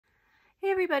Hey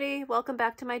everybody, welcome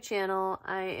back to my channel.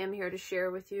 I am here to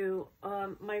share with you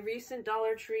my recent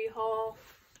Dollar Tree haul.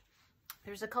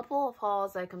 There's a couple of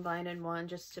hauls I combined in one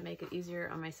just to make it easier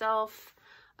on myself.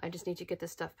 I just need to get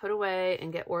this stuff put away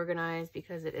and get organized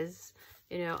because it is,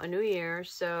 a new year.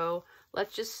 So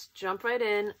let's just jump right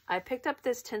in. I picked up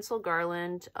this tinsel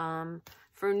garland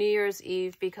for New Year's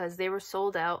Eve because they were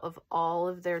sold out of all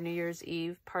of their New Year's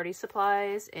Eve party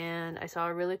supplies, and I saw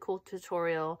a really cool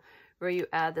tutorial where you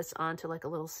add this onto like a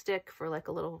little stick for like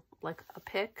a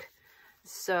pick.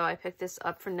 So I picked this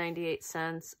up for 98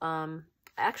 cents.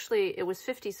 Actually, it was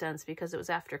 50 cents because it was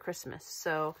after Christmas.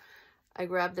 So I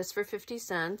grabbed this for 50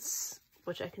 cents,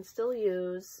 which I can still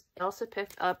use. I also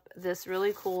picked up this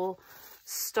really cool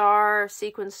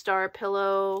sequin star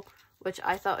pillow, which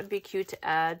I thought would be cute to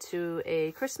add to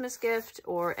a Christmas gift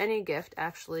or any gift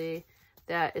actually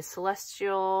that is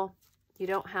celestial. You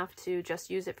don't have to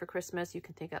just use it for Christmas. You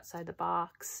can think outside the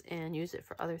box and use it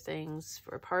for other things,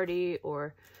 for a party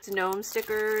or gnome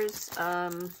stickers.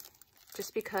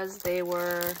 Just because they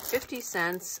were 50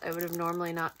 cents, I would have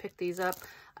normally not picked these up.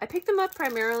 I picked them up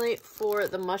primarily for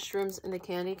the mushrooms and the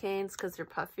candy canes because they're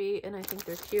puffy and I think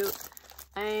they're cute.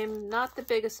 I'm not the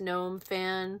biggest gnome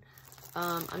fan.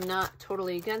 I'm not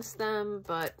totally against them,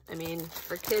 but I mean,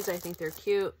 for kids, I think they're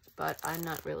cute, but I'm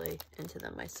not really into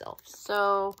them myself.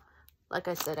 So like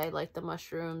I said, I like the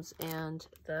mushrooms and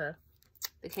the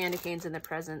candy canes and the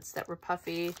presents that were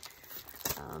puffy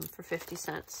for 50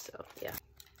 cents. So yeah.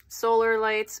 Solar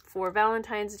lights for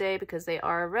Valentine's Day because they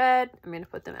are red. I'm going to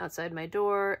put them outside my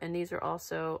door, and these are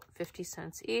also 50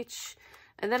 cents each.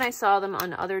 And then I saw them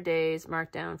on other days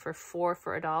marked down for $4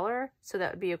 for $1, so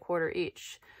that would be a quarter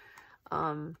each.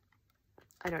 I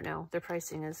don't know. Their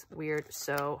pricing is weird,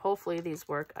 so hopefully these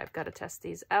work. I've got to test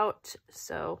these out.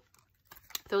 So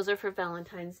those are for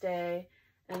Valentine's Day.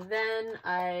 And then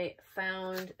I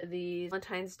found these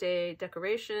Valentine's Day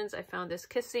decorations. I found this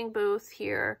kissing booth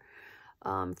here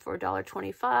for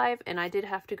 $1.25. And I did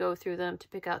have to go through them to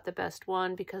pick out the best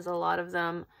one because a lot of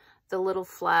them, the little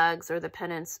flags or the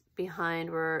pennants behind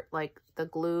were like the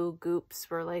glue goops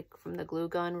were like from the glue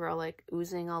gun were like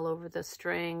oozing all over the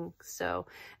string. So,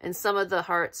 and some of the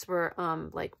hearts were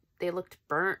like they looked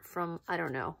burnt from, I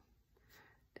don't know.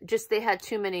 Just they had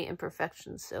too many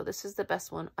imperfections. So this is the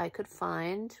best one I could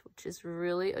find, which is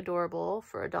really adorable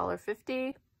for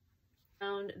 $1.50.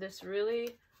 Found this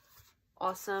really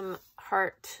awesome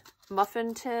heart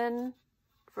muffin tin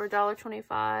for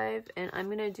 $1.25, and I'm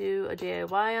gonna do a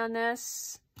DIY on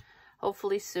this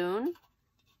hopefully soon.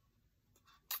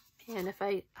 And if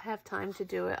I have time to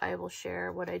do it, I will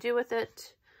share what I do with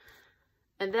it.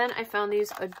 And then I found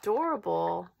these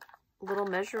adorable little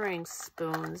measuring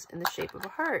spoons in the shape of a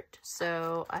heart,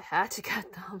 so I had to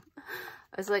get them.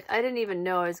 I was like, I didn't even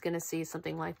know I was gonna see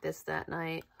something like this that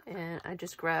night, and I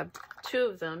just grabbed 2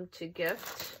 of them to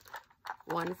gift,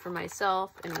 one for myself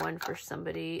and one for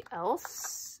somebody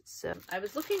else. So I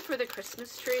was looking for the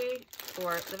Christmas tree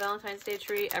or the Valentine's Day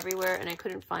tree everywhere and I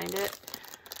couldn't find it.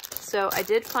 So I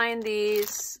did find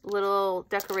these little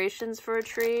decorations for a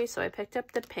tree, so I picked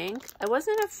up the pink. I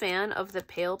wasn't a fan of the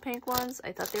pale pink ones.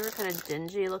 I thought they were kind of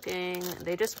dingy looking.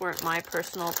 They just weren't my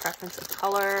personal preference of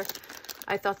color.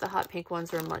 I thought the hot pink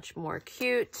ones were much more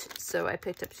cute, so I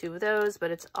picked up 2 of those,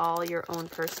 but it's all your own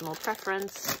personal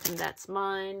preference, and that's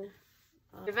mine.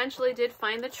 I eventually did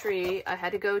find the tree. I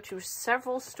had to go to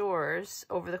several stores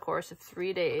over the course of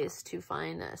 3 days to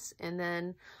find this, and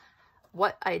then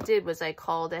what I did was I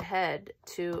called ahead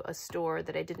to a store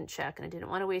that I didn't check, and I didn't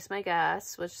want to waste my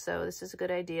gas, so this is a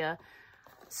good idea.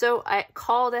 So I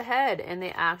called ahead, and I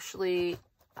asked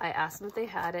them if they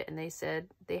had it, and they said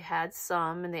they had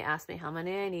some, and they asked me how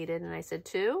many I needed, and I said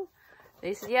 2.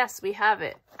 They said, yes, we have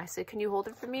it. I said, can you hold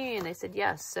it for me? And they said,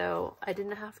 yes. So I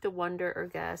didn't have to wonder or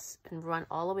guess and run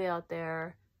all the way out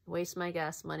there, waste my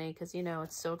gas money, because,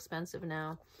 it's so expensive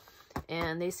now.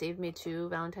 And they saved me 2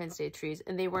 Valentine's Day trees,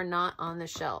 and they were not on the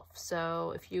shelf.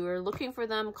 So if you are looking for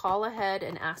them, call ahead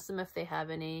and ask them if they have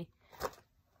any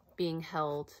being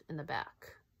held in the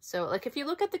back. So like if you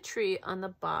look at the tree on the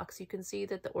box, you can see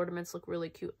that the ornaments look really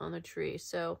cute on the tree.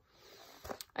 So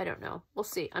I don't know. We'll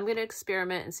see. I'm going to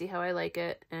experiment and see how I like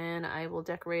it, and I will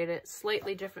decorate it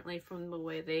slightly differently from the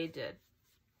way they did.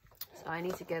 So I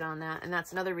need to get on that, and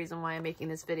that's another reason why I'm making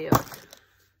this video.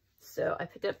 So I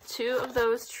picked up 2 of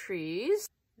those trees.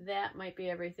 That might be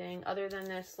everything other than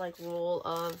this like roll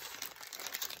of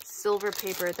silver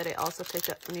paper that I also picked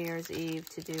up for New Year's Eve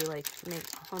to do like make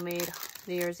homemade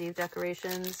New Year's Eve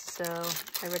decorations. So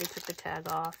I already took the tag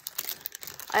off.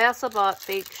 I also bought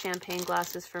fake champagne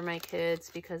glasses for my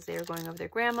kids because they were going over their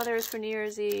grandmother's for New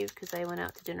Year's Eve because I went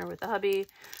out to dinner with the hubby.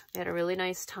 We had a really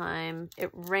nice time. It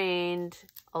rained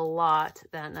a lot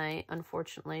that night,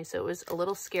 unfortunately, so it was a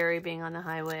little scary being on the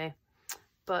highway,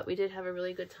 but we did have a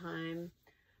really good time.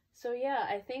 So yeah,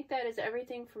 I think that is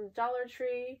everything from Dollar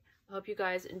Tree. I hope you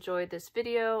guys enjoyed this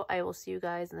video. I will see you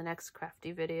guys in the next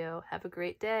crafty video. Have a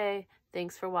great day.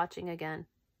 Thanks for watching again.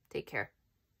 Take care.